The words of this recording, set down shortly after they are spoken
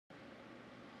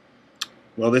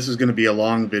Well, this is going to be a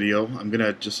long video. I'm going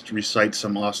to just recite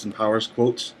some Austin Powers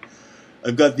quotes.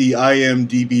 I've got the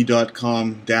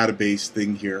imdb.com database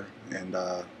thing here, and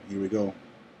here we go.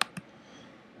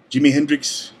 Jimi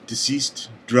Hendrix, deceased,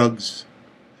 drugs.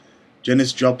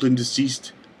 Janis Joplin,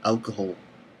 deceased, alcohol.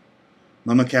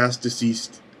 Mama Cass,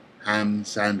 deceased, ham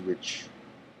sandwich.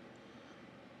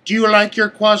 Do you like your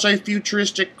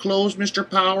quasi-futuristic clothes, Mr.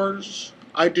 Powers?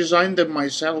 I designed them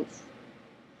myself.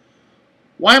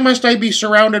 Why must I be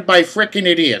surrounded by frickin'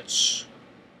 idiots?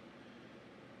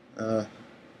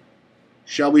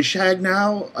 Shall we shag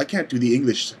now? I can't do the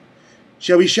English.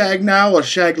 Shall we shag now or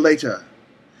shag later?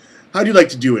 How do you like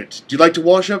to do it? Do you like to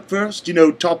wash up first? You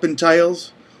know, top and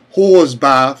tails? Whore's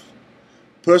bath.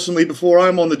 Personally, before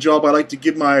I'm on the job, I like to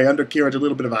give my undercarriage a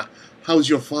little bit of a how's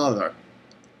your father?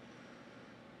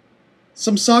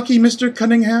 Some sake, Mr.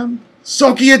 Cunningham?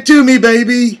 Socky it to me,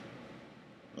 baby!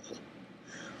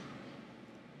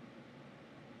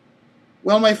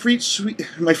 Well, my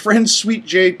friend Sweet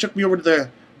Jay took me over to the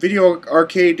video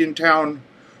arcade in town,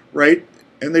 right?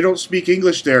 And they don't speak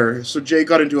English there. So Jay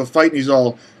got into a fight and he's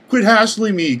all, quit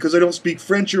hassling me because I don't speak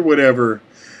French or whatever.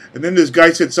 And then this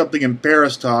guy said something in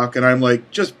Paris talk and I'm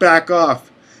like, just back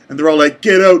off. And they're all like,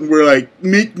 get out. And we're like,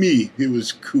 make me. It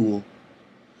was cool.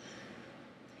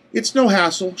 It's no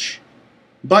hassle. Shh.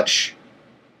 But shh.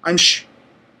 I'm shh.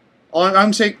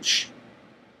 I'm saying shh.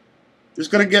 There's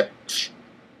gonna get shh.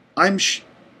 I'm shh.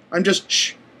 I'm just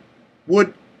shh.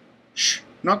 Wood. Shh.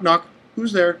 Knock knock.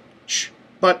 Who's there? Shh.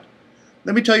 But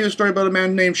let me tell you a story about a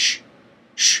man named Shh.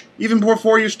 Shh. Even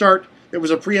before you start, there was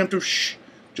a preemptive shh.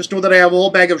 Just know that I have a whole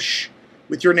bag of shh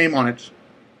with your name on it.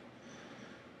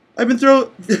 I've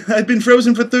been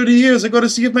frozen for 30 years. I got to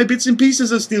see if my bits and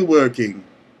pieces are still working.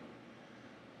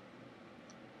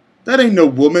 That ain't no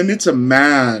woman. It's a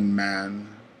man.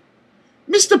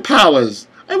 Mr. Powers,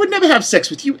 I would never have sex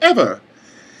with you ever.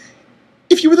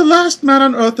 If you were the last man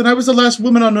on Earth and I was the last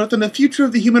woman on Earth and the future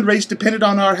of the human race depended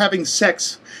on our having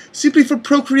sex, simply for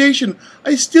procreation,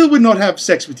 I still would not have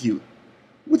sex with you.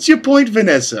 What's your point,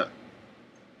 Vanessa?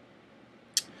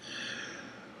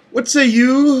 What say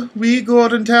you? We go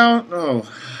out in town?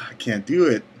 Oh, I can't do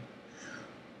it.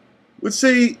 What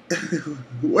say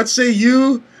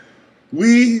you?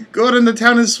 We go out in the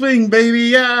town and swing, baby,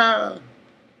 yeah!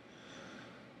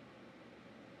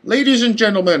 Ladies and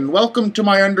gentlemen, welcome to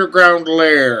my underground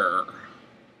lair.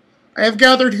 I have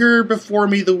gathered here before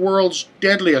me the world's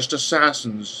deadliest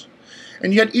assassins,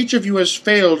 and yet each of you has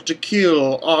failed to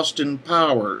kill Austin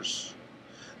Powers.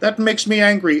 That makes me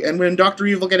angry, and when Dr.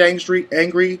 Evil gets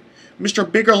angry, Mr.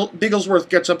 Bigglesworth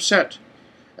gets upset.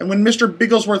 And when Mr.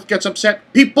 Bigglesworth gets upset,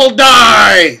 people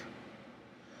die!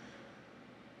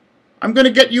 I'm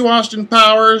gonna get you, Austin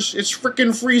Powers. It's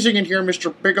frickin' freezing in here,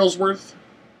 Mr. Bigglesworth.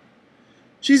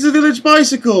 She's a village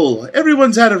bicycle.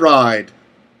 Everyone's had a ride.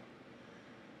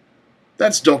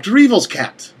 That's Dr. Evil's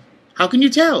cat. How can you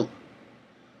tell?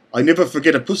 I never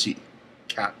forget a pussy.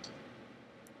 Cat.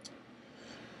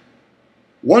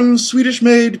 One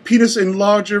Swedish-made penis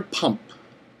enlarger pump.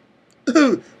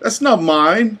 Oh, that's not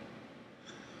mine.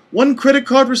 One credit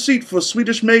card receipt for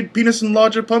Swedish-made penis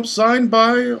enlarger pump signed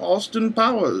by Austin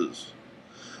Powers.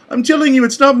 I'm telling you,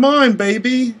 it's not mine,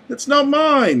 baby. It's not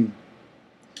mine.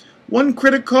 One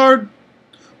credit card,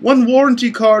 one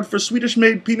warranty card for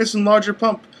Swedish-made penis enlarger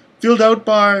pump, filled out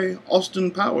by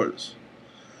Austin Powers.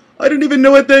 I don't even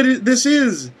know what this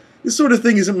is. This sort of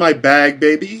thing isn't my bag,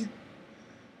 baby.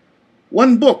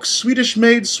 One book,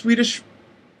 Swedish-made penis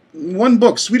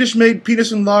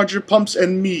enlarger pumps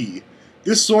and me.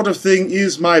 This sort of thing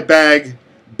is my bag,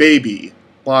 baby,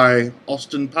 by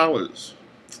Austin Powers.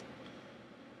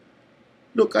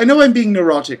 Look, I know I'm being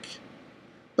neurotic,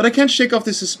 but I can't shake off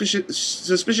this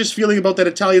suspicious feeling about that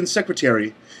Italian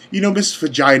secretary. You know, Miss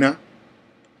Vagina.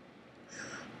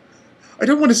 I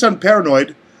don't want to sound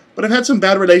paranoid, but I've had some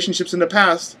bad relationships in the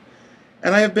past,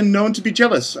 and I have been known to be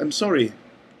jealous. I'm sorry.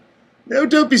 No,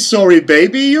 don't be sorry,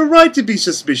 baby. You're right to be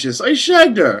suspicious. I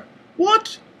shagged her.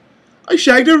 What? I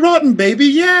shagged her rotten, baby,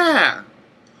 yeah.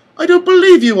 I don't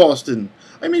believe you, Austin.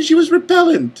 I mean, she was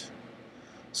repellent.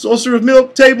 Saucer of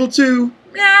milk, table 2.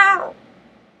 Meow.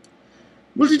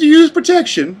 Well, did you use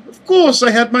protection? Of course,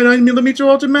 I had my 9mm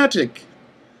automatic.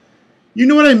 You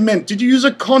know what I meant. Did you use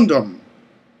a condom?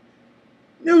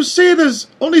 No,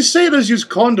 only sailors use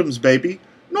condoms, baby.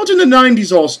 Not in the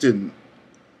 90s, Austin.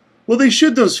 Well, they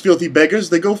should, those filthy beggars.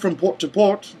 They go from port to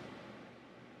port.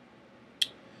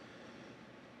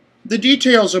 The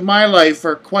details of my life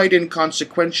are quite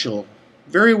inconsequential.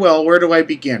 Very well, where do I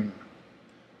begin?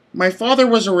 My father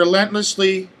was a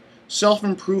relentlessly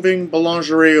self-improving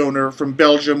boulangerie owner from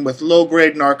Belgium with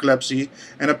low-grade narcolepsy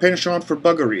and a penchant for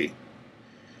buggery.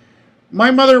 My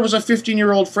mother was a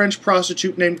 15-year-old French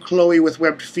prostitute named Chloe with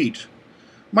webbed feet.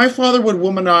 My father would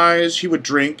womanize, he would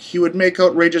drink, he would make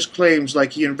outrageous claims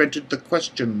like he invented the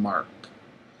question mark.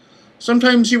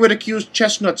 Sometimes he would accuse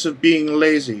chestnuts of being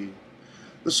lazy,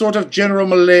 the sort of general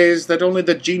malaise that only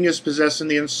the genius possess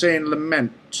and the insane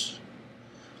lament.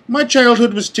 My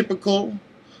childhood was typical.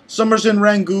 Summers in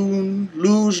Rangoon,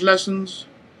 luge lessons.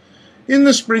 In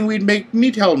the spring we'd make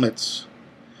meat helmets.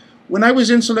 When I was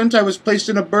insolent, I was placed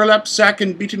in a burlap sack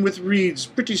and beaten with reeds.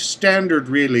 Pretty standard,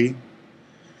 really.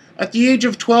 At the age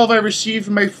of 12, I received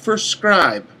my first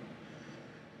scribe.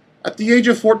 At the age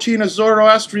of 14, a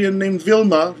Zoroastrian named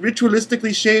Vilma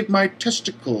ritualistically shaved my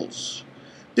testicles.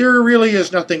 There really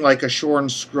is nothing like a shorn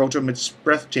scrotum. It's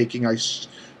breathtaking. I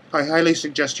highly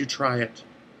suggest you try it.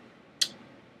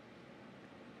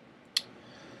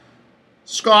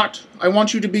 Scott, I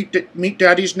want you to meet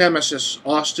Daddy's nemesis,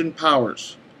 Austin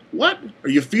Powers. What? Are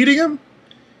you feeding him?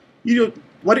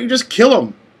 Why don't you just kill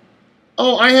him?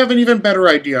 Oh, I have an even better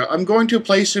idea. I'm going to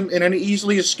place him in an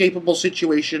easily escapable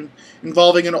situation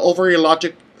involving an overly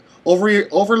elaborate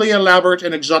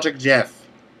and exotic death.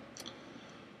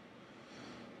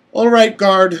 All right,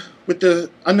 guard, with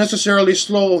the unnecessarily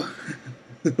slow...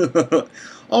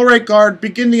 All right, guard,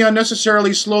 begin the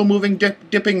unnecessarily slow-moving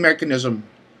dipping mechanism.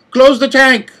 Close the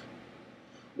tank!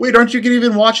 Wait, aren't you going to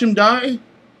even watch him die?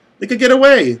 They could get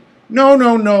away.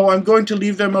 No, I'm going to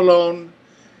leave them alone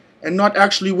and not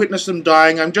actually witness them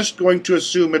dying. I'm just going to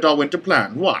assume it all went to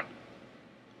plan. What?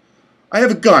 I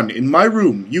have a gun in my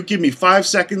room. You give me 5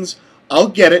 seconds, I'll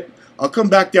get it. I'll come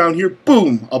back down here,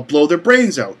 boom, I'll blow their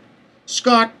brains out.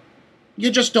 Scott,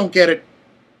 you just don't get it.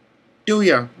 Do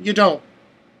ya? You don't.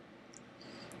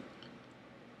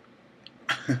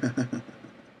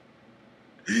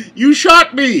 You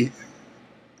shot me!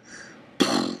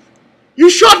 You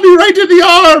shot me right in the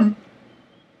arm!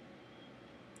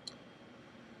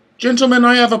 Gentlemen,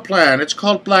 I have a plan. It's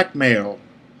called blackmail.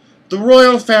 The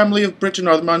royal family of Britain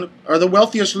are the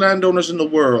wealthiest landowners in the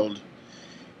world.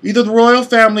 Either the royal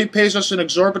family pays us an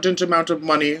exorbitant amount of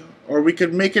money, or we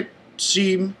can make it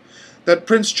seem that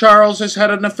Prince Charles has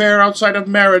had an affair outside of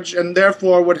marriage and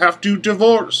therefore would have to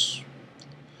divorce.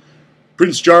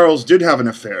 Prince Charles did have an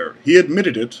affair. He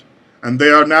admitted it, and they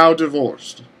are now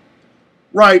divorced.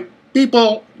 Right.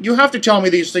 People, you have to tell me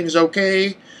these things,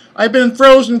 okay? I've been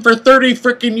frozen for 30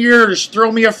 frickin' years.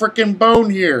 Throw me a frickin' bone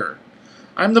here.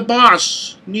 I'm the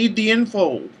boss. Need the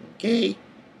info, okay?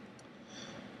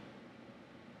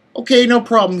 Okay, no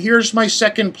problem. Here's my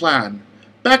second plan.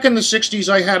 Back in the 60s,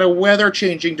 I had a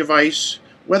weather-changing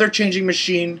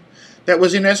machine, that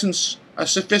was in essence a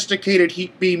sophisticated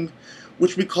heat beam,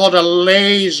 which we called a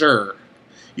laser.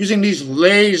 Using these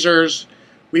lasers,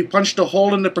 we punched a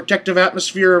hole in the protective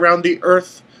atmosphere around the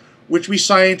Earth, which we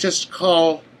scientists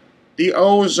call the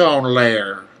ozone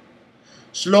layer.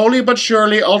 Slowly but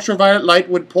surely, ultraviolet light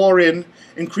would pour in,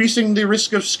 increasing the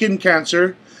risk of skin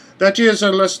cancer. That is,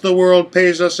 unless the world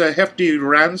pays us a hefty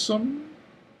ransom.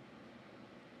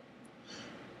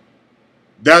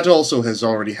 That also has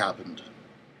already happened.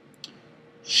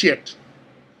 Shit.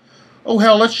 Oh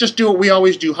hell, let's just do what we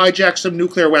always do. Hijack some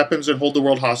nuclear weapons and hold the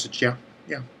world hostage, yeah?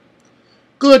 Yeah.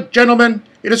 Good, gentlemen.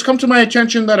 It has come to my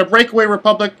attention that a breakaway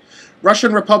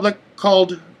Russian republic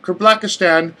called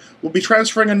Kyrgyzstan will be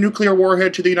transferring a nuclear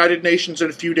warhead to the United Nations in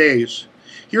a few days.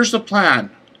 Here's the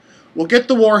plan. We'll get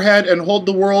the warhead and hold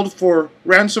the world for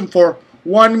ransom for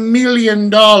 $1 million.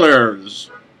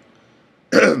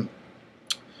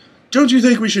 Don't you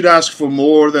think we should ask for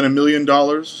more than $1 million?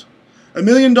 $1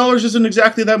 million isn't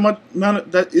exactly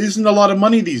that isn't a lot of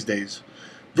money these days.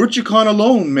 VirtueCon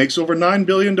alone makes over $9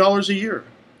 billion a year.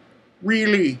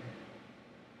 Really?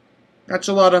 That's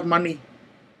a lot of money.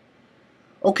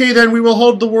 Okay, then we will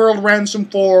hold the world ransom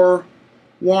for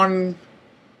 $100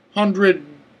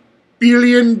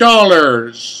 billion.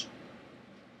 I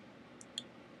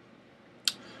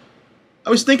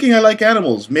was thinking I like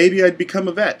animals. Maybe I'd become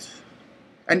a vet.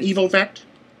 An evil vet?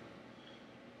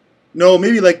 No,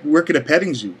 maybe like work at a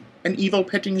petting zoo. An evil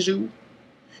petting zoo?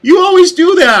 You always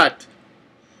do that!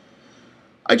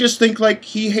 I just think like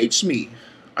he hates me.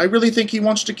 I really think he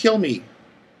wants to kill me.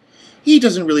 He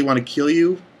doesn't really want to kill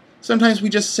you. Sometimes we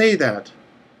just say that.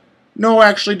 No,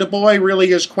 actually, the boy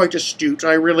really is quite astute.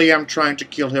 I really am trying to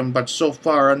kill him, but so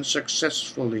far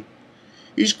unsuccessfully.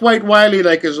 He's quite wily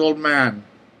like his old man.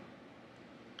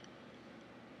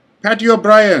 Paddy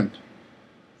O'Brien.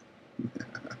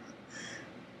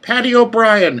 Paddy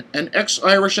O'Brien, an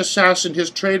ex-Irish assassin,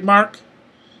 his trademark?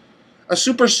 A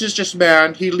superstitious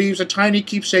man, he leaves a tiny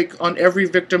keepsake on every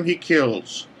victim he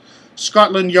kills.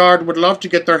 Scotland Yard would love to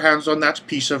get their hands on that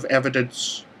piece of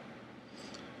evidence.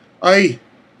 Aye,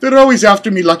 They're always after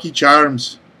me Lucky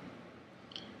Charms.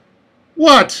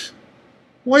 What?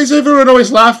 Why does everyone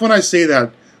always laugh when I say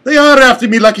that? They are after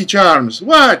me Lucky Charms.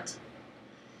 What?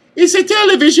 It's a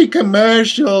television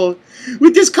commercial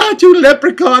with this cartoon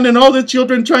leprechaun and all the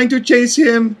children trying to chase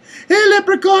him. Hey,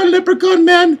 leprechaun, leprechaun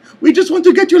man, we just want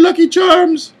to get your Lucky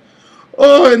Charms.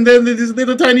 Oh, and then these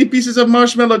little tiny pieces of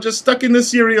marshmallow just stuck in the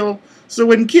cereal. So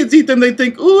when kids eat them, they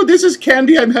think, ooh, this is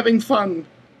candy, I'm having fun.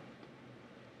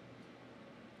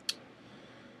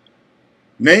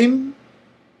 Name?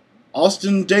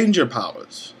 Austin Danger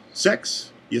Powers.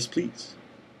 Sex? Yes, please.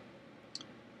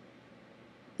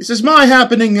 This is my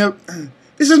happening, and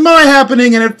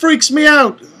it freaks me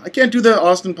out. I can't do the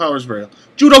Austin Powers very well.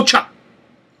 Judo chop.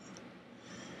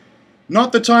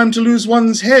 Not the time to lose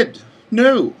one's head.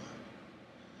 No.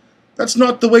 That's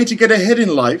not the way to get ahead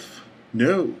in life.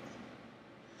 No.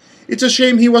 It's a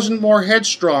shame he wasn't more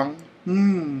headstrong.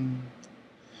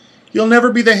 He'll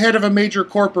never be the head of a major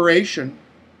corporation.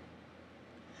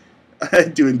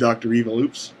 I'm doing Dr. Evil,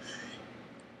 oops.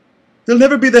 He'll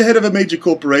never be the head of a major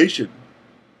corporation.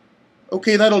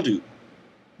 Okay, that'll do.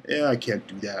 Yeah, I can't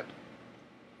do that.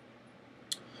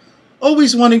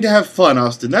 Always wanting to have fun,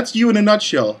 Austin. That's you in a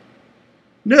nutshell.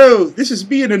 No, this is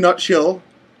me in a nutshell.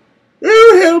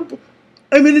 Oh, help!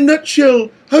 I'm in a nutshell.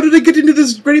 How did I get into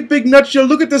this great big nutshell?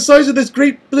 Look at the size of this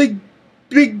great big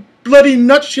bloody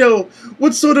nutshell.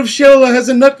 What sort of shell has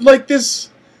a nut like this?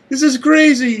 This is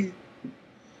crazy.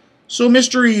 So,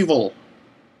 Mr. Evil.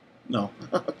 No.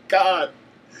 God.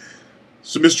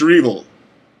 So, Mr. Evil.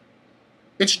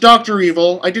 It's Dr.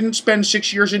 Evil. I didn't spend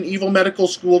 6 years in evil medical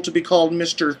school to be called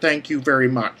Mr. Thank you very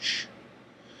much.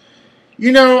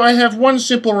 You know, I have one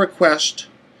simple request,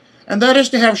 and that is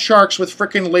to have sharks with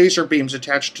frickin' laser beams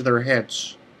attached to their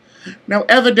heads. Now,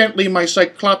 evidently, my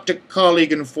cycloptic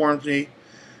colleague informed me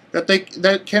that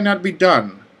that cannot be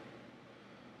done.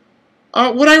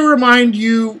 Would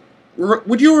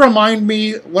you remind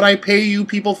me what I pay you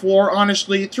people for?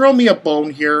 Honestly, throw me a bone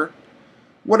here.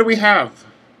 What do we have?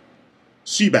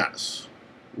 Sea bass.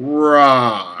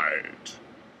 Right.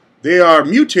 They are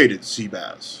mutated sea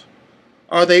bass.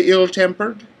 Are they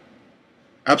ill-tempered?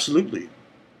 Absolutely.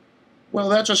 Well,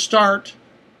 that's a start.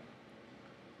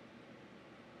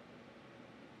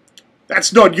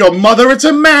 That's not your mother, it's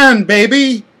a man,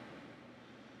 baby!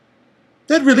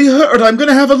 That really hurt. I'm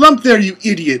gonna have a lump there, you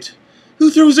idiot. Who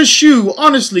throws a shoe?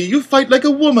 Honestly, you fight like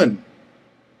a woman.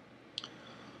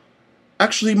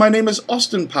 Actually, my name is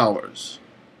Austin Powers.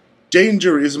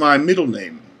 Danger is my middle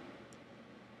name.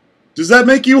 Does that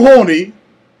make you horny?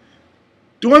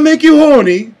 Do I make you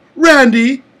horny?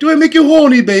 Randy, do I make you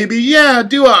horny, baby? Yeah,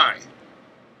 do I?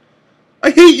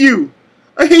 I hate you.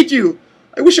 I hate you.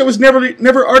 I wish I was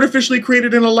never artificially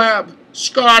created in a lab.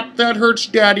 Scott, that hurts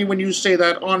Daddy when you say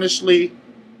that, honestly.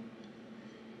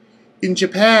 In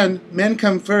Japan, men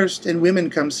come first and women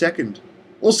come second.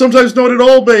 Well, sometimes not at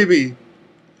all, baby.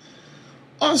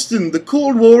 Austin, the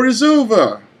Cold War is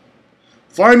over.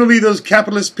 Finally, those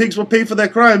capitalist pigs will pay for their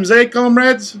crimes, eh,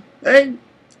 comrades? Eh?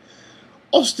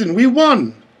 Austin, we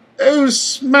won. Oh,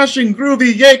 smashing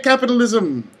groovy, yay,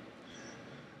 capitalism.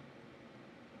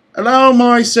 Allow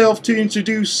myself to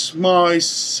introduce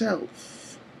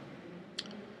myself.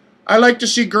 I like to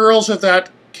see girls of that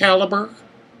caliber.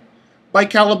 By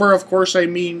caliber, of course,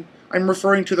 I'm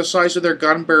referring to the size of their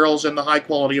gun barrels and the high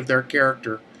quality of their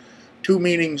character. Two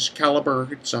meanings, caliber,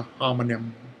 it's a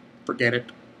homonym. Forget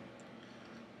it.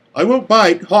 I won't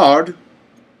bite hard.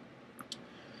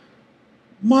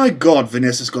 My God,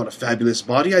 Vanessa's got a fabulous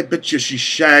body. I bet you she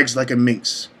shags like a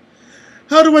minx.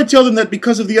 How do I tell them that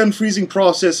because of the unfreezing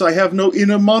process I have no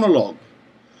inner monologue?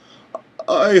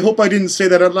 I hope I didn't say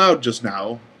that out loud just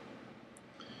now.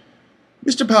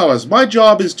 Mr. Powers, my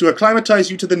job is to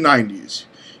acclimatize you to the 90s.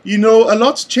 You know, a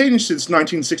lot's changed since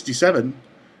 1967.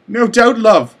 No doubt,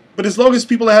 love. But as long as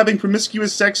people are having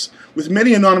promiscuous sex with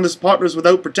many anonymous partners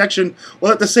without protection,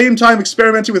 while at the same time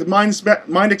experimenting with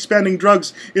mind-expanding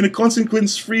drugs in a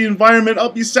consequence-free environment, I'll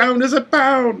be sound as a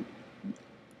pound.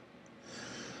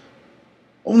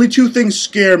 Only two things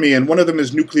scare me, and one of them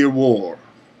is nuclear war.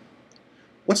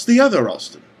 What's the other,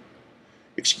 Austin?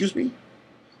 Excuse me?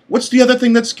 What's the other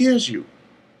thing that scares you?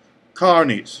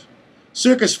 Carnies.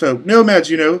 Circus folk, nomads,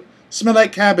 you know. Smell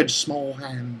like cabbage, small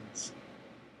hands.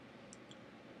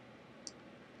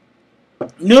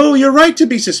 No, you're right to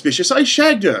be suspicious. I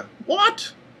shagged her.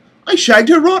 What? I shagged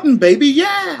her rotten, baby,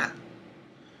 yeah.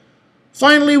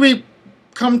 Finally, we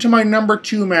come to my number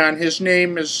 2 man. His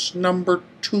name is Number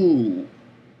 2.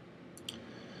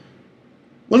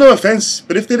 Well, no offense,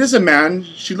 but if there is a man,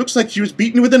 she looks like she was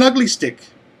beaten with an ugly stick.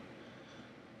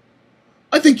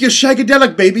 I think you're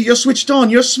shagadelic, baby. You're switched on.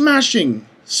 You're smashing.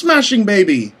 Smashing,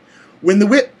 baby. When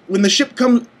the ship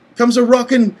comes a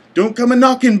rockin', don't come a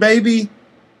knockin', baby.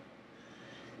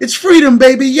 It's freedom,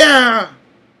 baby, yeah.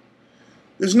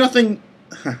 There's nothing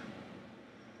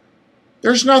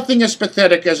as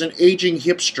pathetic as an aging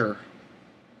hipster.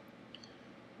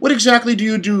 What exactly do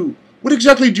you do? What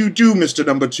exactly do you do, Mr.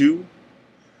 Number 2?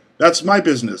 That's my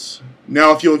business.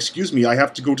 Now, if you'll excuse me, I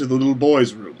have to go to the little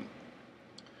boy's room.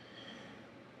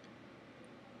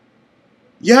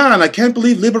 Yeah, and I can't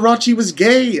believe Liberace was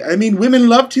gay. I mean, women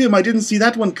loved him. I didn't see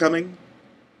that one coming.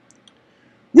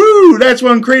 Woo! That's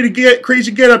one crazy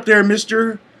get up there,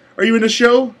 mister. Are you in a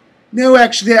show? No,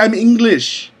 actually, I'm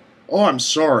English. Oh, I'm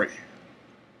sorry.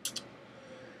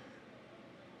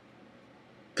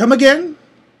 Come again?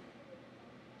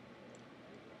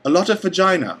 A lot of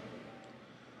vagina.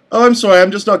 Oh, I'm sorry,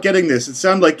 I'm just not getting this. It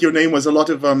sounded like your name was a lot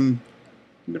of,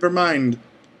 Never mind.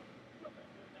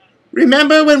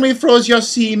 Remember when we froze your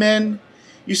semen?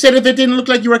 You said if it didn't look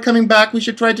like you were coming back, we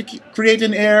should try to create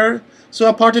an heir so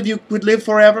a part of you would live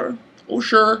forever? Oh,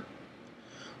 sure.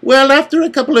 Well, after a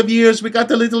couple of years, we got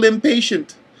a little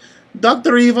impatient.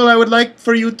 Dr. Evil, I would like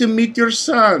for you to meet your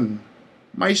son.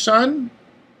 My son?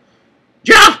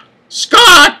 Yeah!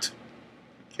 Scott!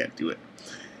 Can't do it.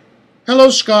 Hello,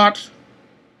 Scott.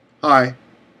 Hi.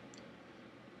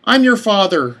 I'm your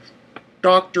father,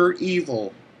 Dr.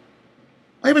 Evil.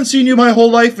 I haven't seen you my whole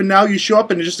life, and now you show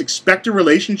up and just expect a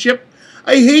relationship?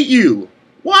 I hate you.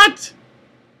 What?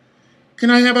 Can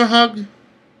I have a hug?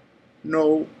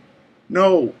 No.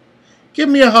 No. Give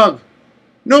me a hug.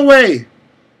 No way.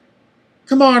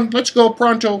 Come on, let's go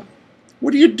pronto.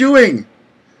 What are you doing?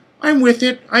 I'm with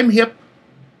it. I'm hip.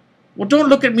 Well, don't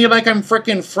look at me like I'm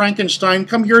frickin' Frankenstein.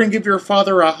 Come here and give your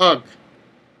father a hug.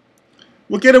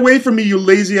 Well, get away from me, you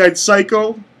lazy-eyed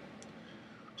psycho.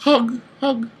 Hug,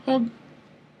 hug, hug.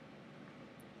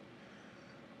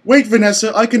 Wait,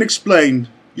 Vanessa, I can explain.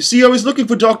 You see, I was looking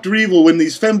for Dr. Evil when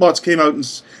these fembots came out and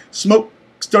smoke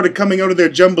started coming out of their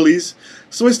jumblies.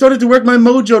 So I started to work my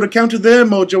mojo to counter their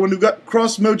mojo and we got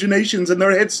cross-moginations and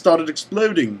their heads started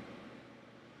exploding.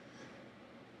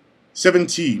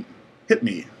 17. Hit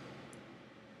me.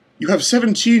 You have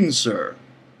 17, sir.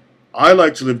 I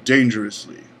like to live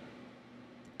dangerously.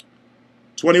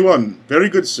 21. Very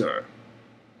good, sir.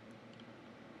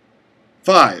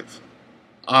 5.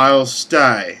 I'll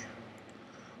stay.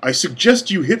 I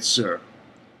suggest you hit, sir.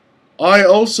 I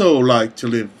also like to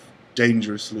live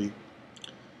dangerously.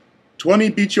 20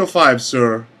 beat your 5,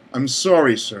 sir. I'm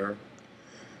sorry, sir.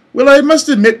 Well, I must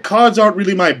admit, cards aren't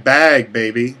really my bag,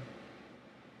 baby.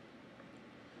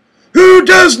 Who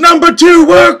does number 2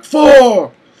 work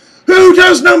for? Who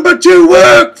does number 2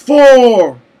 work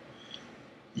for?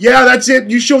 Yeah, that's it.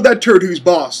 You showed that turd who's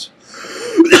boss.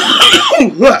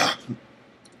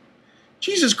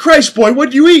 Jesus Christ, boy,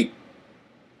 what'd you eat?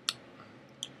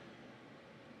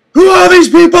 Who are these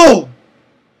people?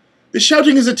 The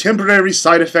shouting is a temporary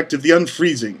side effect of the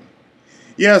unfreezing.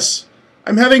 Yes,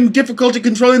 I'm having difficulty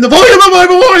controlling the volume of my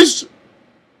voice.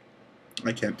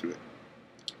 I can't do it.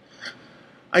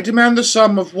 I demand the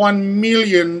sum of $1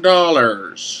 million.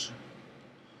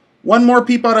 One more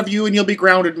peep out of you and you'll be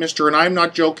grounded, mister, and I'm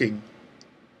not joking.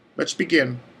 Let's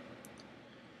begin.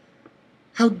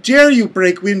 How dare you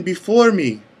break wind before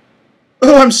me?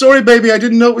 Oh, I'm sorry, baby. I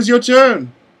didn't know it was your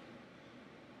turn.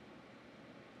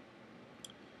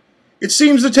 It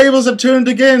seems the tables have turned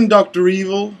again, Dr.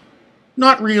 Evil.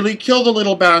 Not really. Kill the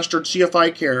little bastard, see if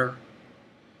I care.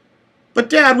 But,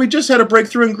 Dad, we just had a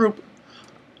breakthrough in group.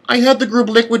 I had the group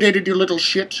liquidated, you little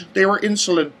shit. They were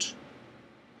insolent.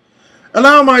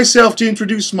 Allow myself to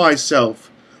introduce myself.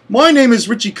 My name is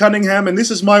Richie Cunningham, and this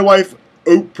is my wife,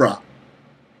 Oprah.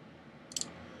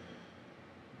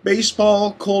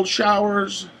 Baseball, cold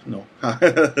showers. No.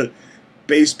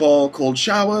 Baseball, cold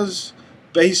showers.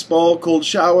 Baseball, cold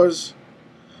showers.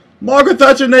 Margaret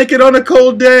Thatcher naked on a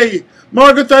cold day.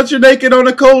 Margaret Thatcher naked on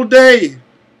a cold day.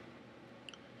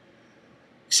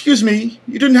 Excuse me,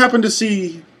 you didn't happen to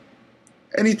see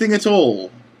anything at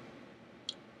all?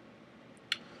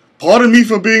 Pardon me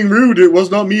for being rude. It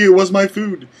was not me, it was my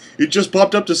food. It just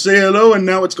popped up to say hello, and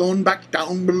now it's gone back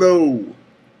down below.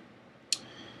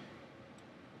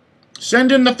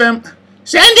 Send in the fembots!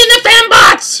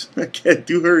 I can't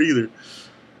do her either.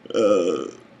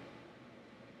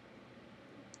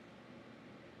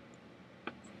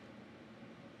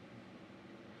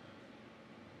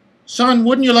 Son,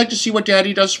 wouldn't you like to see what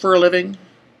Daddy does for a living?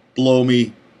 Blow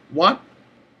me. What?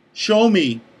 Show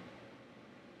me.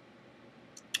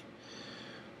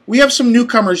 We have some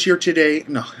newcomers here today.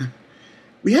 No.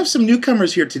 We have some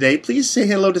newcomers here today. Please say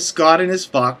hello to Scott and his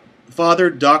father,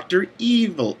 Dr.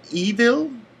 Evil.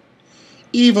 Evil?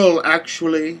 Evil,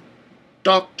 actually.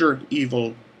 Dr.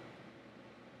 Evil.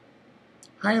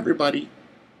 Hi, everybody.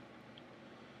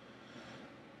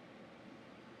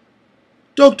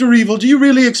 Dr. Evil, do you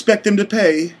really expect them to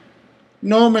pay?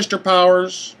 No, Mr.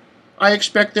 Powers. I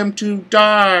expect them to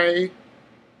die.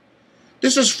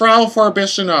 This is Frau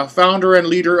Farbissina, founder and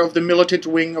leader of the militant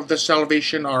wing of the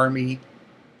Salvation Army.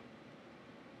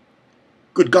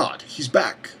 Good God, he's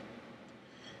back.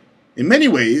 In many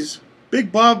ways,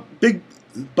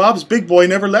 Bob's Big Boy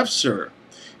never left, sir.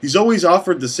 He's always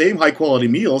offered the same high-quality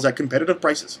meals at competitive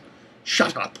prices.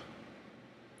 Shut up.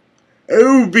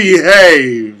 Oh,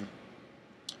 behave.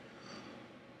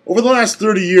 Over the last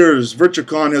 30 years,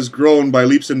 Virtucon has grown by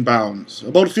leaps and bounds.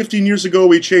 About 15 years ago,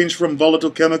 we changed from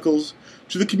volatile chemicals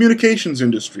to the communications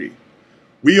industry.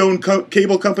 We own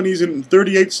cable companies in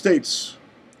 38 states.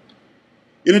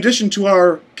 In addition to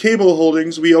our cable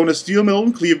holdings, we own a steel mill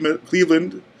in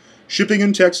Cleveland, shipping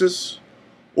in Texas,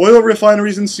 oil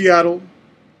refineries in Seattle,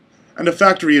 and a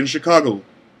factory in Chicago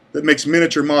that makes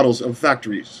miniature models of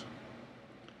factories.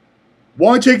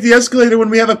 Why take the escalator when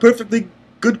we have a perfectly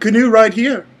good canoe right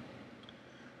here?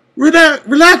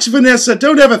 Relax, Vanessa,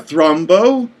 don't have a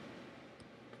thrombo.